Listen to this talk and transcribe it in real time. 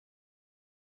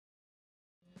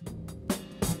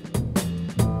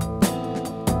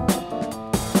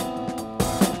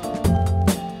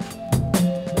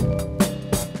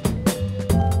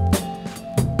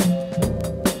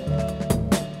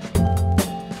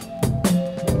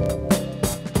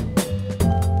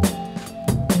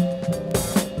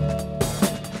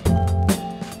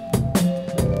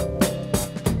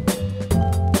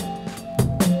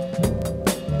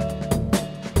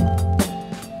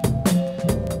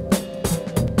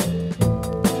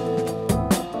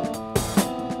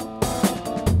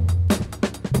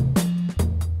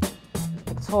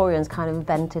Victorians kind of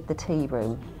invented the tea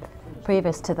room.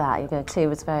 Previous to that, you know, tea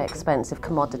was a very expensive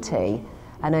commodity,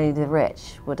 and only the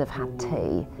rich would have had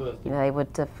tea. You know, they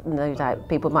would have, no doubt,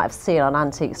 people might have seen on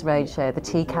Antiques Roadshow the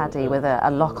tea caddy with a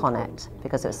lock on it,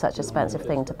 because it was such an expensive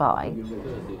thing to buy.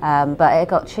 But it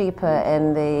got cheaper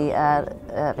in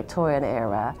the Victorian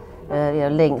era. You know,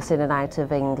 links in and out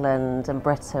of England and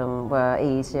Britain were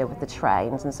easier with the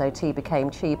trains, and so tea became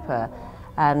cheaper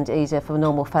and easier for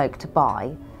normal folk to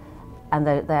buy. And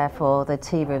therefore the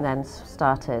tea room then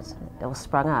started, or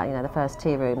sprung out. You know, the first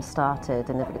tea room started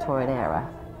in the Victorian era.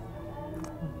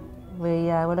 We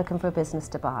were looking for a business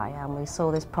to buy, and we saw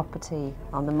this property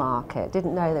on the market.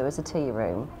 Didn't know there was a tea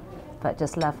room, but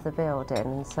just loved the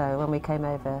building. So when we came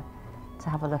over to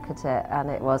have a look at it, and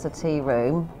it was a tea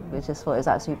room, we just thought it was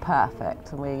absolutely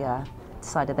perfect, and we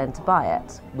decided then to buy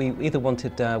it. We either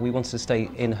wanted, we wanted to stay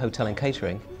in hotel and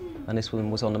catering, and this one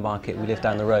was on the market. We lived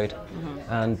down the road,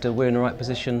 and we're in the right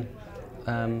position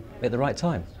at the right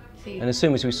time. And as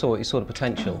soon as we saw it, you saw the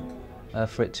potential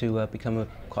for it to become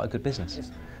quite a good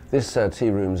business. This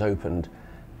tea room's opened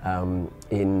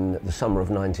in the summer of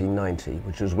 1990,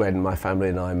 which was when my family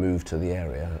and I moved to the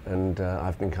area, and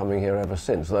I've been coming here ever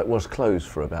since. That was closed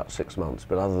for about 6 months,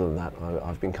 but other than that,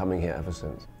 I've been coming here ever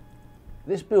since.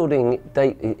 This building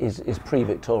is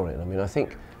pre-Victorian. I mean, I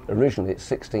think originally it's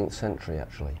 16th century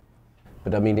actually.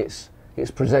 But I mean, it's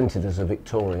presented as a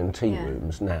Victorian tea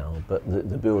rooms now, but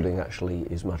the building actually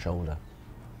is much older.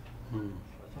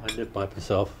 I live by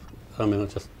myself. I mean,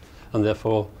 and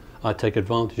therefore I take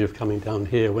advantage of coming down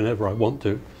here whenever I want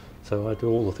to. So I do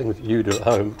all the things that you do at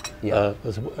home,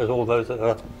 as all those that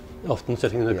are often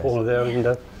sitting in the corner there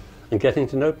and getting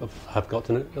to know. I've got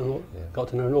to know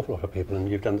an awful lot of people, and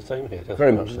you've done the same here.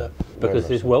 Very much so.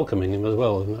 Because it's welcoming them as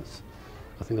well, and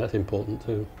I think that's important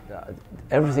too.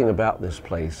 Everything about this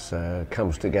place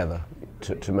comes together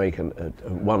to make a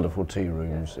wonderful tea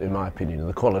rooms, in my opinion.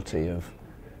 The quality of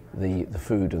the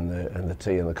food and the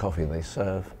tea and the coffee they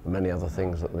serve, many other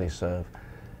things that they serve,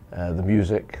 the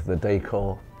music, the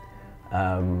decor,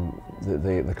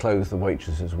 the clothes the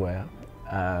waitresses wear.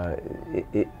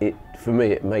 For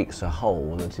me, it makes a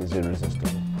whole that is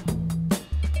irresistible.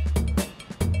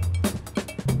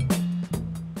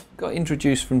 Got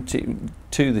introduced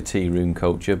to the tea room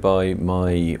culture by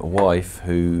my wife,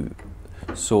 who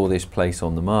saw this place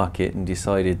on the market and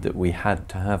decided that we had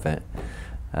to have it,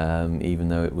 even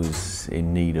though it was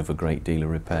in need of a great deal of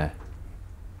repair.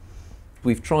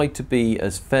 We've tried to be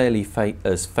as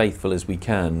faithful as we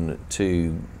can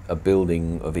to a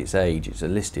building of its age. It's a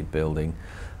listed building.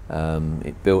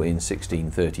 It built in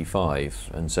 1635,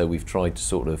 and so we've tried to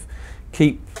sort of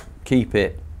keep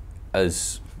it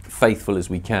as faithful as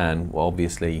we can,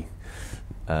 obviously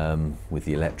with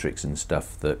the electrics and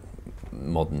stuff that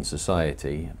modern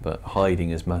society, but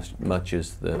hiding as much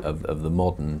as of the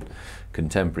modern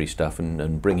contemporary stuff,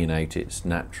 and bringing out its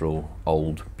natural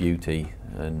old beauty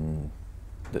and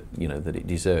that it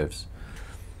deserves.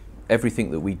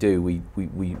 Everything that we do,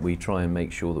 we try and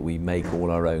make sure that we make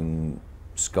all our own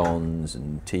scones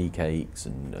and tea cakes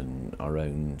and our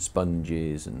own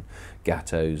sponges and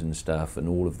gâteaux and stuff, and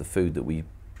all of the food that we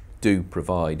do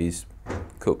provide is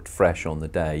cooked fresh on the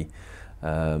day,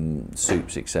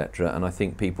 soups, etc. And I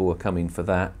think people are coming for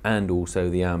that, and also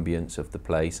the ambience of the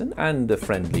place and a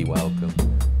friendly welcome.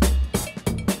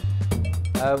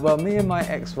 Well, me and my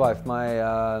ex-wife,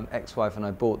 and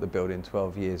I bought the building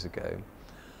 12 years ago,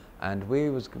 and we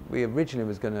originally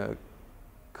was going to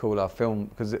call our film,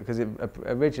 because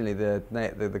originally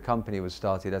the company was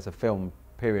started as a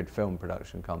period film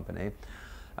production company,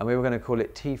 and we were going to call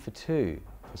it Tea for Two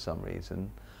for some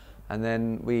reason. And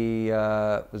then we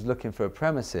was looking for a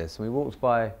premises, and we walked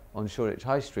by on Shoreditch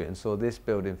High Street and saw this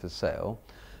building for sale,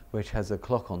 which has a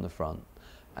clock on the front,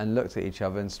 and looked at each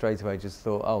other and straight away just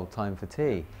thought, oh, time for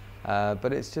tea.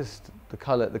 But it's just the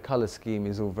colour scheme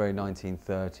is all very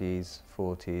 1930s,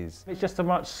 40s. It's just a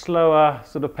much slower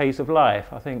sort of pace of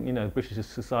life. I think, British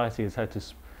society has had to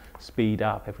speed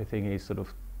up. Everything is sort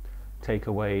of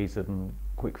takeaways and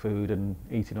quick food and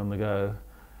eating on the go.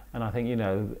 And I think, in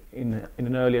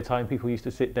an earlier time, people used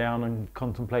to sit down and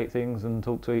contemplate things and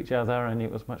talk to each other, and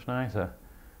it was much nicer.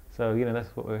 So, that's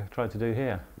what we're trying to do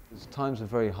here. Times were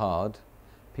very hard.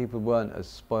 People weren't as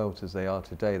spoilt as they are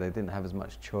today. They didn't have as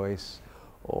much choice,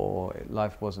 or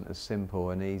life wasn't as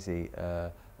simple and easy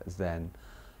as then.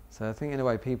 So I think in a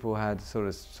way people had sort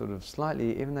of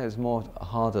slightly, even though it was a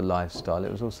harder lifestyle,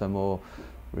 it was also more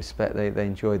respect. They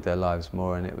enjoyed their lives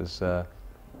more, and it was, I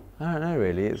don't know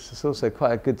really, it's also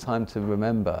quite a good time to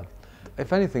remember.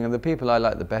 If anything, the people I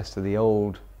like the best are the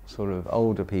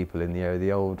older people in the area,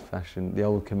 the old-fashioned, the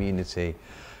old community,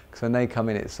 Because when they come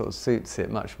in, it sort of suits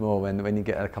it much more when you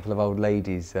get a couple of old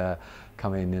ladies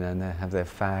come in, and they have their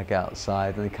fag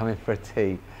outside and they come in for a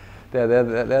tea.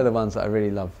 They're the ones that I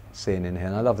really love seeing in here,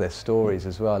 and I love their stories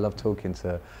as well. I love talking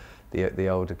to the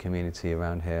older community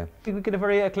around here. We get a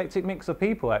very eclectic mix of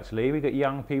people actually. We get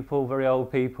young people, very old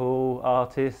people,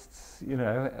 artists, you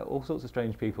know, all sorts of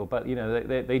strange people. But you know,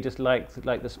 they just like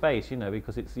the space, you know,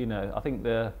 because it's, you know, I think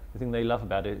the thing they love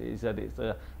about it is that it's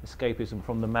escapism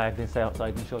from the madness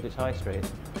outside in Shoreditch High Street.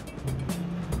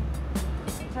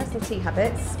 Personal tea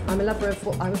habits. I'm a lover of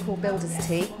what I would call builder's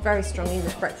tea, very strong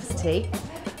English breakfast tea,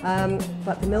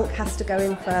 but the milk has to go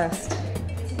in first.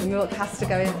 The milk has to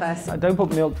go in first. I don't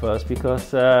put milk first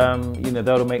because you know,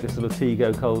 that'll make the sort of tea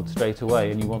go cold straight away,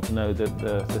 and you want to know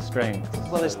the strength.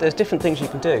 Well, there's different things you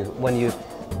can do when you're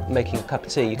making a cup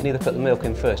of tea. You can either put the milk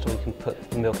in first, or you can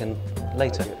put the milk in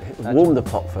later. Warm the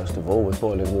pot first of all with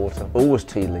boiling water. Always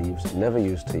tea leaves, never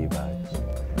use tea bags.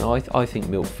 No, I think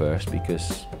milk first,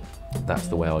 because that's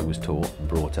the way I was taught and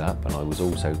brought up, and I was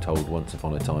also told once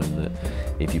upon a time that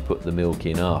if you put the milk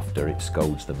in after, it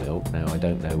scalds the milk. Now I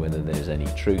don't know whether there's any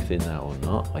truth in that or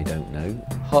not, I don't know.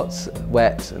 Hot's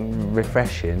wet and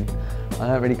refreshing. I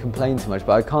don't really complain too much,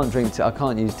 but I can't drink tea, I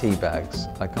can't use tea bags.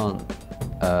 I can't,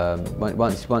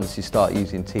 once you start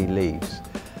using tea leaves,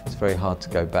 it's very hard to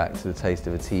go back to the taste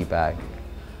of a tea bag.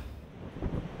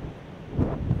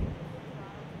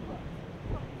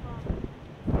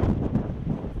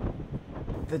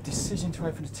 The decision to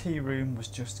open a tea room was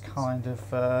just kind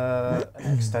of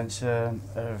an extension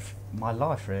of my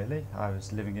life, really. I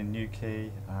was living in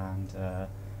Newquay, and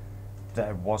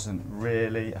there wasn't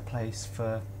really a place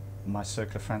for my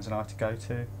circle of friends and I to go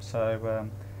to, so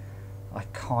I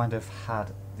kind of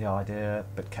had the idea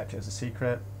but kept it as a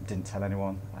secret, didn't tell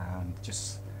anyone, and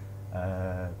just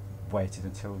waited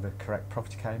until the correct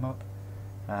property came up.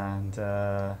 And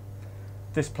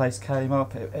this place came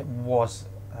up. It was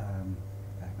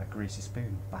a greasy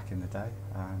spoon back in the day,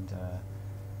 and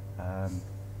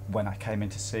when I came in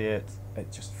to see it,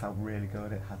 it just felt really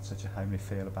good. It had such a homely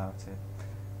feel about it,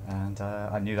 and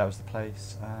I knew that was the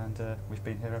place, and we've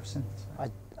been here ever since.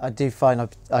 I do find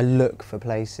I look for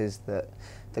places that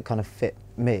kind of fit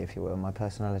me, if you will, my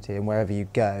personality, and wherever you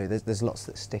go, there's lots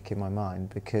that stick in my mind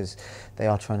because they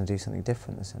are trying to do something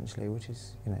different, essentially, which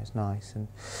is, you know, it's nice.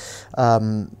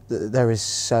 And there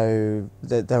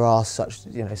are such,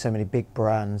 you know, so many big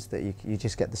brands that you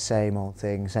just get the same old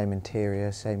thing, same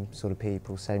interior, same sort of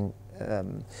people, same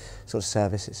sort of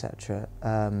service, etc.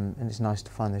 And it's nice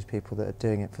to find those people that are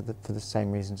doing it for the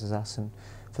same reasons as us, and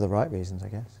for the right reasons, I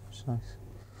guess, which is nice.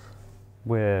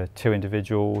 We're two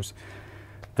individuals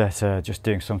that are just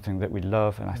doing something that we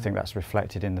love, and I think that's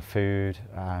reflected in the food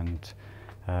and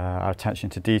our attention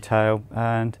to detail,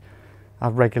 and our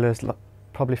regulars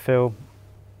probably feel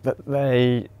that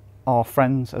they are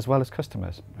friends as well as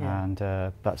customers, and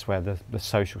that's where the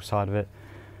social side of it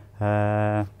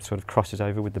sort of crosses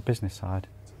over with the business side.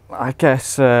 I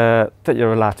guess that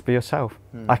you're allowed to be yourself.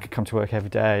 I could come to work every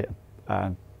day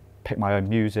and pick my own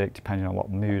music depending on what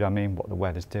mood I'm in, what the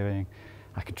weather's doing.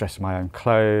 I could dress in my own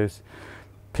clothes.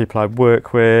 People I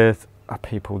work with are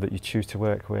people that you choose to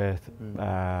work with.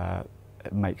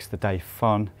 It makes the day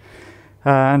fun,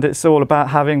 and it's all about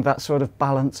having that sort of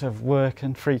balance of work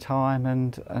and free time,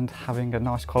 and having a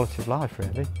nice quality of life,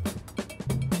 really.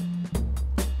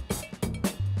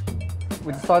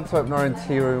 We decided to open our own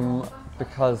tea room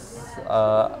because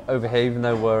over here, even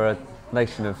though we're a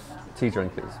nation of tea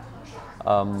drinkers,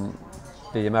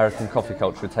 the American coffee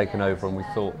culture had taken over, and we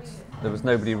thought there was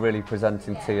nobody really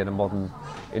presenting tea in a modern,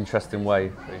 interesting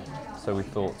way. So we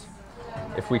thought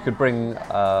if we could bring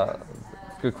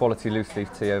good quality loose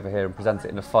leaf tea over here and present it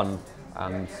in a fun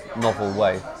and novel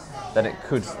way, then it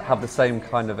could have the same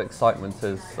kind of excitement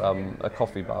as a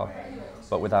coffee bar,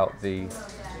 but without the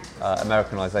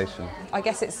Americanization. I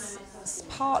guess it's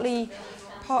partly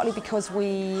because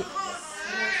we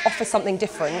offer something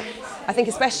different. I think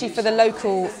especially for the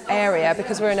local area,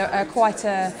 because we're in quite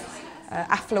a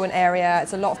affluent area.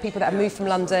 It's a lot of people that have moved from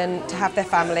London to have their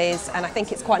families, and I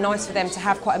think it's quite nice for them to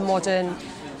have quite a modern,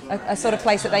 a sort of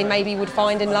place that they maybe would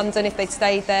find in London if they'd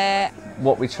stayed there.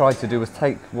 What we tried to do was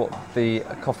take what the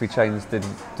coffee chains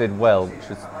did well, which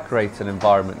was create an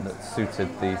environment that suited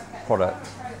the product,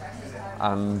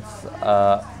 and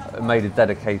made a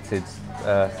dedicated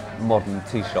modern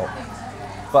tea shop.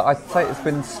 But I'd say it's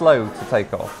been slow to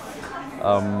take off.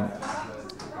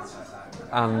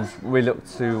 And we look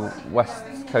to west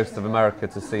coast of America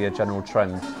to see a general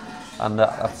trend, and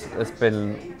it's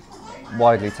been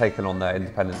widely taken on there,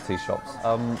 independent tea shops.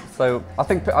 So I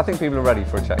think people are ready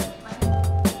for a change.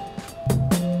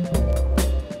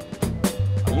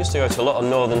 I used to go to a lot of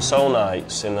Northern Soul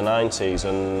nights in the 90s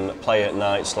and play at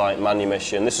nights like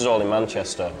Manumission. This is all in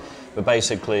Manchester, but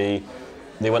basically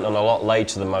they went on a lot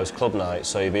later than most club nights,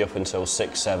 so you'd be up until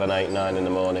 6, 7, 8, 9 in the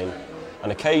morning.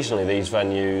 And occasionally these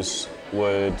venues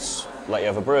would let you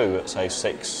have a brew at, say,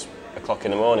 6 o'clock in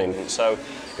the morning. So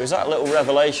it was that little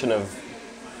revelation of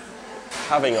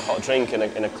having a hot drink in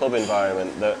a club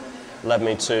environment that led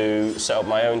me to set up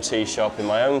my own tea shop in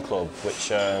my own club, which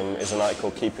is a night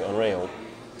called Keep It Unreal,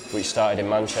 which started in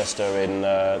Manchester in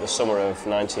the summer of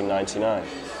 1999.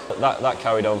 That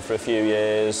carried on for a few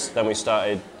years. Then we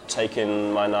started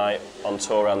taking my night on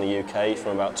tour around the UK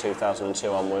from about 2002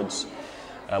 onwards.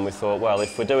 And we thought, well,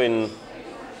 if we're doing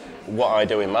what I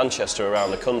do in Manchester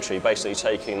around the country, basically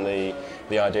taking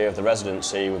the idea of the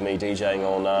residency with me DJing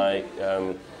all night,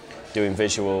 doing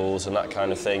visuals and that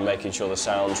kind of thing, making sure the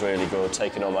sound's really good,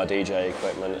 taking all my DJ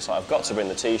equipment, it's like I've got to bring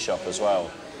the tea shop as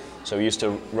well. So we used to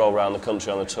roll around the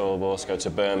country on the tour bus, go to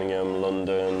Birmingham,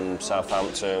 London,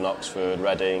 Southampton, Oxford,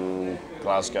 Reading,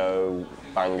 Glasgow,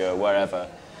 Bangor, wherever.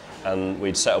 And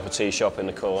we'd set up a tea shop in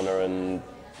the corner and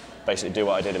basically do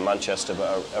what I did in Manchester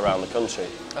but around the country.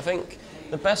 I think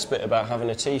the best bit about having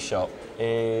a tea shop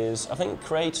is, I think,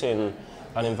 creating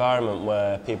an environment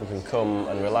where people can come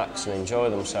and relax and enjoy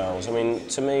themselves. I mean,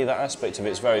 to me, that aspect of it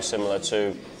is very similar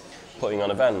to putting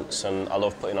on events, and I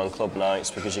love putting on club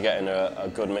nights because you're getting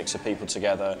a good mix of people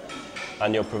together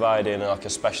and you're providing like a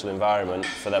special environment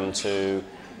for them to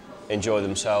enjoy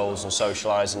themselves and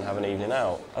socialise and have an evening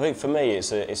out. I think for me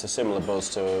it's a similar buzz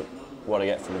to what I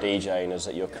get from DJing, is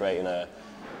that you're creating a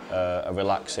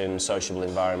relaxing, sociable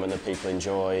environment that people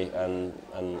enjoy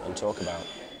and talk about.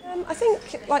 I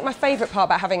think like my favourite part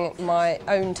about having my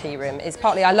own tea room is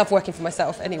partly I love working for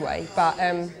myself anyway, but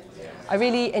I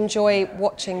really enjoy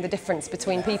watching the difference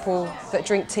between people that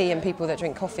drink tea and people that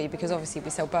drink coffee, because obviously we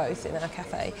sell both in our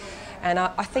cafe. And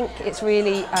I think it's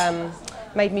really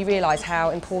made me realise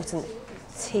how important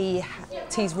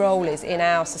tea's role is in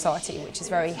our society, which is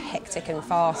very hectic and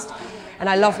fast. And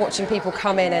I love watching people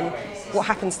come in and what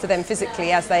happens to them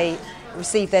physically as they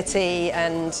receive their tea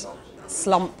and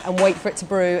slump and wait for it to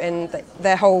brew, and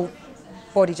their whole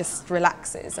body just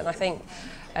relaxes. And I think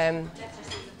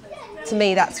to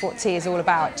me that's what tea is all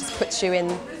about. It just puts you in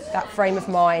that frame of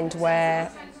mind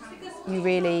where you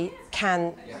really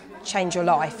can change your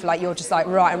life. Like you're just like,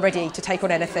 right, I'm ready to take on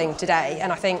anything today.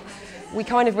 And I think we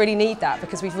kind of really need that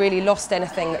because we've really lost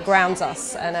anything that grounds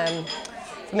us. And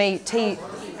for me, tea,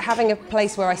 having a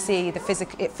place where I see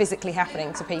it physically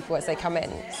happening to people as they come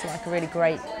in, it's like a really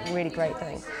great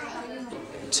thing.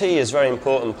 Tea is a very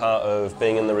important part of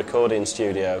being in the recording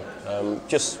studio.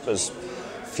 Just as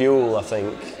fuel, I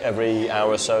think, every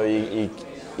hour or so you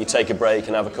take a break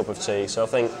and have a cup of tea. So I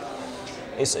think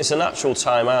it's a natural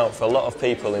time out for a lot of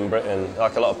people in Britain.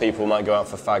 Like a lot of people might go out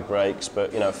for fag breaks,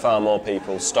 but far more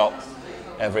people stop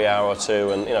every hour or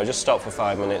two and just stop for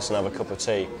 5 minutes and have a cup of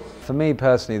tea. For me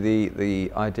personally,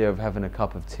 the idea of having a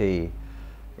cup of tea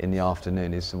in the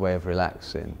afternoon is a way of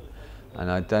relaxing, and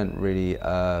I don't really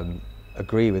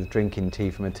agree with drinking tea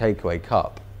from a takeaway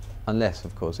cup, unless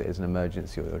of course it is an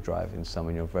emergency or you're driving somewhere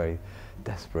and you're very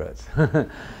desperate.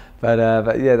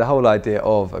 But yeah, the whole idea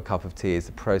of a cup of tea is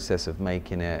the process of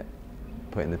making it,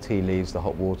 putting the tea leaves, the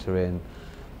hot water in,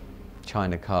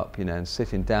 china cup, and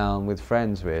sitting down with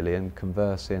friends really and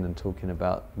conversing and talking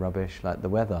about rubbish like the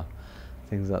weather,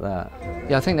 things like that.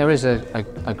 Yeah, I think there is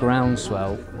a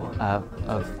groundswell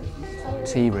of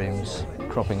tea rooms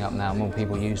cropping up now, more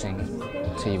people using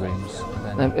tea rooms.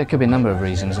 There could be a number of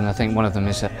reasons, and I think one of them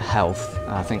is health.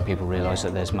 I think people realise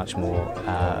that there's much more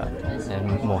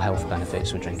health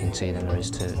benefits with drinking tea than there is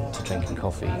to drinking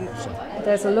coffee. So.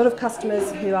 There's a lot of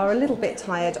customers who are a little bit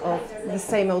tired of the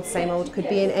same old, could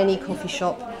be in any coffee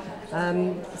shop,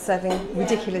 serving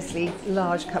ridiculously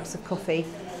large cups of coffee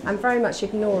and very much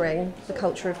ignoring the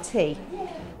culture of tea.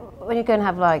 When you go and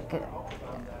have like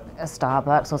a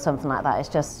Starbucks or something like that, it's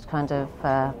just kind of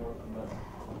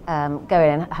go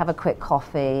in, have a quick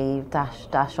coffee,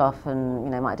 dash off,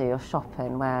 and might do your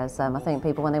shopping. Whereas I think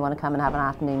people, when they want to come and have an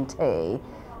afternoon tea,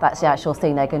 that's the actual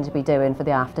thing they're going to be doing for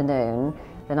the afternoon.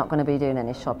 They're not going to be doing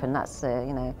any shopping. That's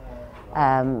a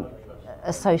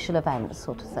social event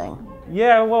sort of thing.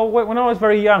 Yeah, well, when I was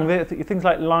very young, things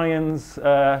like Lions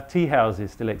tea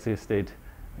houses still existed.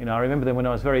 I remember them when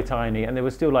I was very tiny, and there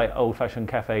were still like old-fashioned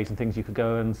cafes and things you could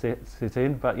go and sit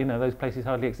in. But those places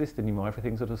hardly exist anymore.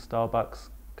 Everything's sort of Starbucks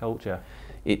culture.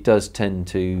 It does tend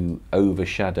to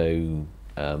overshadow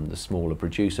the smaller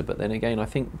producer, but then again, I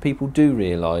think people do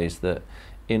realise that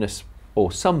in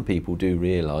or some people do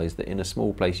realise that in a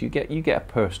small place you get a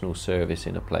personal service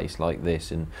in a place like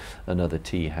this and other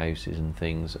tea houses and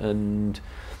things, and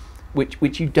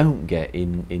which you don't get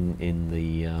in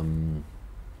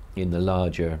the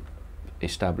larger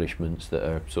establishments that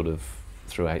are sort of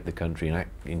throughout the country and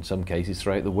in some cases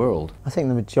throughout the world. I think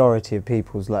the majority of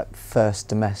people's first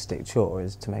domestic chore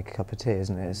is to make a cup of tea,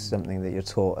 isn't it? It's something that you're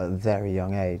taught at a very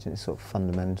young age, and it's sort of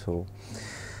fundamental.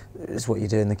 It's what you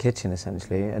do in the kitchen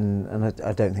essentially, and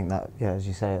I don't think that, yeah, as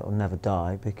you say, it'll never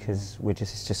die, because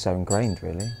it's just so ingrained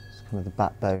really. It's kind of the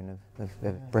backbone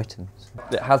of Britain.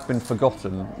 It has been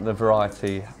forgotten, the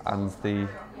variety and the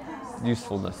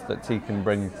usefulness that tea can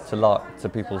bring to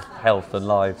people's health and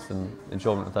lives and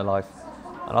enjoyment of their life,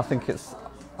 and I think it's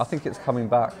coming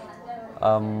back.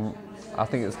 I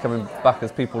think it's coming back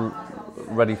as people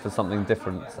ready for something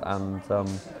different and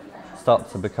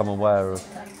start to become aware of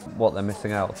what they're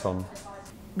missing out on.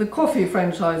 The coffee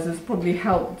franchises probably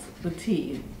helped the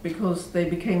tea because they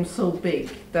became so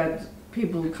big that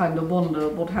people kind of wonder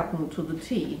what happened to the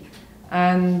tea.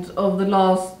 And over the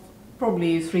last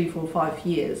probably 3, 4, 5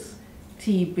 years,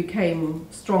 tea became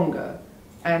stronger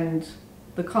and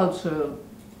the culture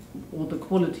or the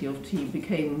quality of tea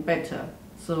became better.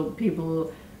 So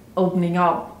people opening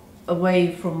up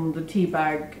away from the tea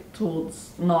bag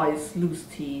towards nice loose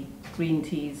tea, green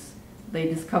teas. They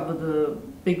discover the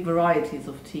big varieties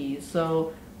of tea.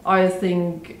 So I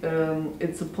think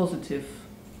it's a positive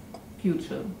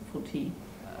future for tea.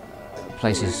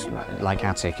 Places like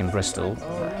Attic in Bristol,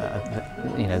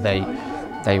 you know,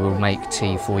 they will make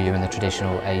tea for you in the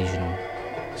traditional Asian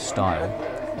style,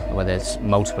 where there's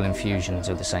multiple infusions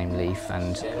of the same leaf,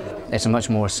 and it's a much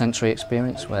more sensory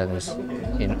experience where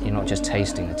you're not just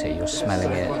tasting the tea, you're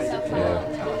smelling it,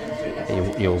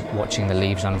 you're watching the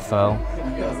leaves unfurl.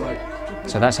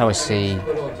 So that's how I see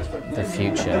the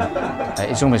future.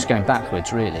 It's almost going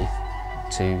backwards really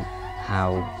to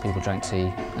how people drank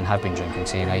tea and have been drinking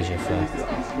tea in Asia for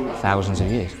thousands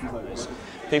of years.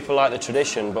 People like the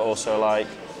tradition, but also like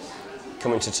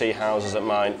coming to tea houses that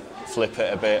might flip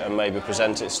it a bit and maybe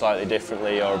present it slightly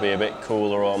differently or be a bit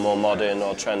cooler or more modern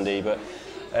or trendy, but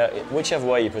whichever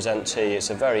way you present tea,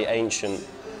 it's a very ancient,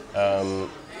 you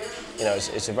know,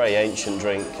 it's a very ancient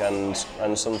drink and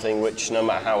something which, no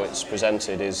matter how it's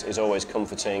presented, is always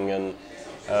comforting, and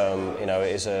you know,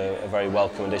 it is a very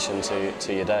welcome addition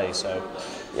to your day. So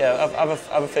yeah, I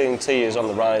have a feeling tea is on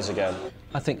the rise again.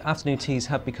 I think afternoon teas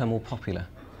have become more popular,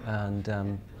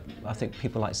 and I think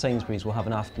people like Sainsbury's will have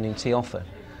an afternoon tea offer.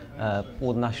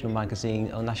 All the national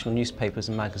newspapers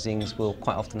and magazines will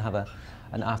quite often have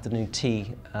an afternoon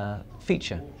tea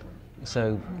feature.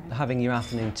 So having your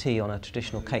afternoon tea on a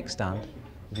traditional cake stand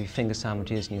with your finger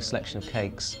sandwiches and your selection of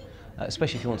cakes,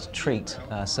 especially if you want to treat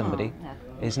somebody,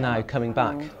 is now coming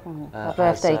back. A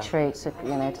birthday treat,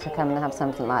 you know, to come and have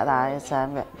something like that is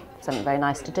something very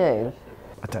nice to do.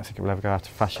 I don't think it will ever go out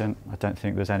of fashion. I don't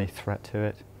think there's any threat to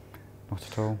it, not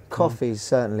at all. Coffee's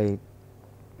certainly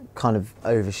kind of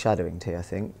overshadowing tea, I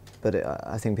think, but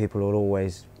I think people will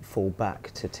always fall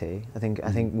back to tea. I think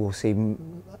we'll see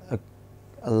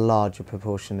a larger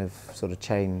proportion of sort of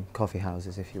chain coffee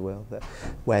houses, if you will,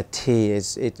 where tea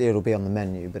it'll be on the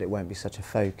menu, but it won't be such a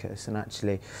focus. And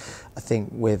actually, I think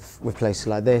with places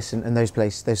like this and those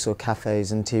sort of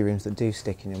cafes and tea rooms that do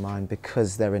stick in your mind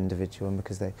because they're individual and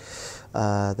because they're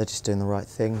just doing the right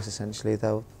things, essentially,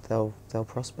 they'll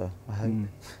prosper, I hope.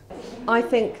 I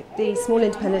think the small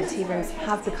independent tea rooms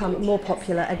have become more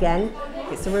popular again.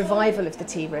 It's a revival of the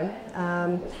tea room,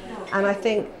 and I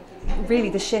think really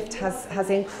the shift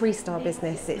has increased our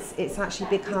business. It's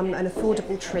actually become an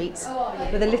affordable treat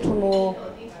with a little more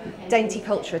dainty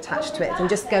culture attached to it than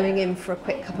just going in for a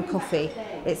quick cup of coffee.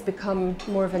 It's become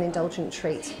more of an indulgent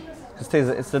treat. Because tea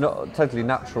is a totally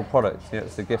natural product. You know,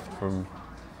 it's a gift from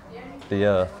the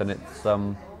earth, and it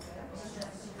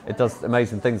does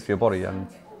amazing things for your body, and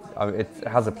it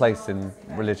has a place in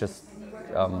religious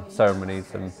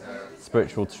ceremonies, and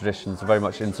spiritual traditions are very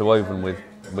much interwoven with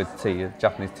tea, a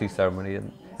Japanese tea ceremony,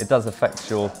 and it does affect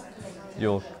your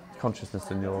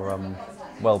consciousness and your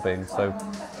well-being. So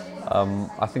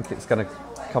I think it's going to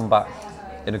come back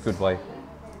in a good way.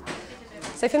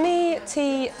 So for me,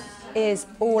 tea is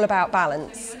all about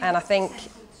balance, and I think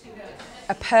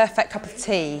a perfect cup of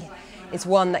tea is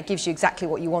one that gives you exactly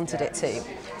what you wanted it to.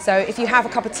 So if you have a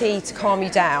cup of tea to calm you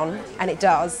down, and it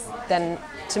does, then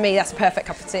to me that's a perfect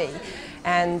cup of tea.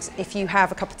 And if you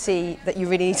have a cup of tea that you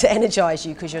really need to energise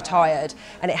you because you're tired,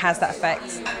 and it has that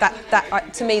effect,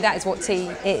 that to me that is what tea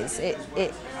is. It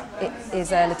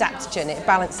is an adaptogen. It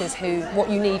balances what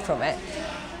you need from it,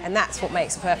 and that's what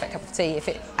makes a perfect cup of tea, if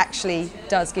it actually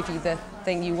does give you the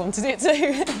thing you wanted it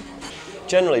to.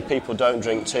 generally people don't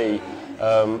drink tea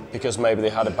because maybe they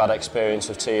had a bad experience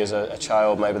of tea as a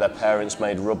child, maybe their parents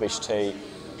made rubbish tea,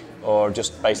 or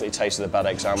just basically tasted a bad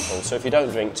example. So if you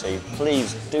don't drink tea,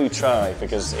 please do try,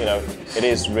 because you know it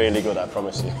is really good, I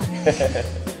promise you.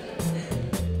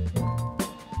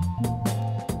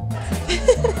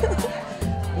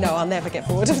 No, I'll never get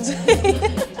bored of tea.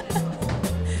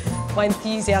 My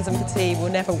enthusiasm for tea will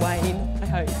never wane, I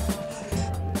hope.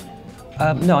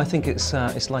 No, I think it's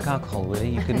like alcohol, really.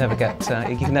 You can never get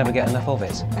enough of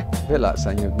it. A bit like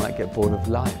saying you might get bored of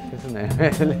life, isn't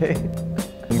it? Really?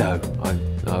 No,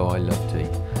 I love tea.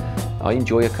 I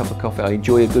enjoy a cup of coffee. I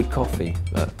enjoy a good coffee,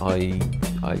 but I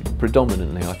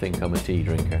predominantly I think I'm a tea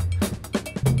drinker.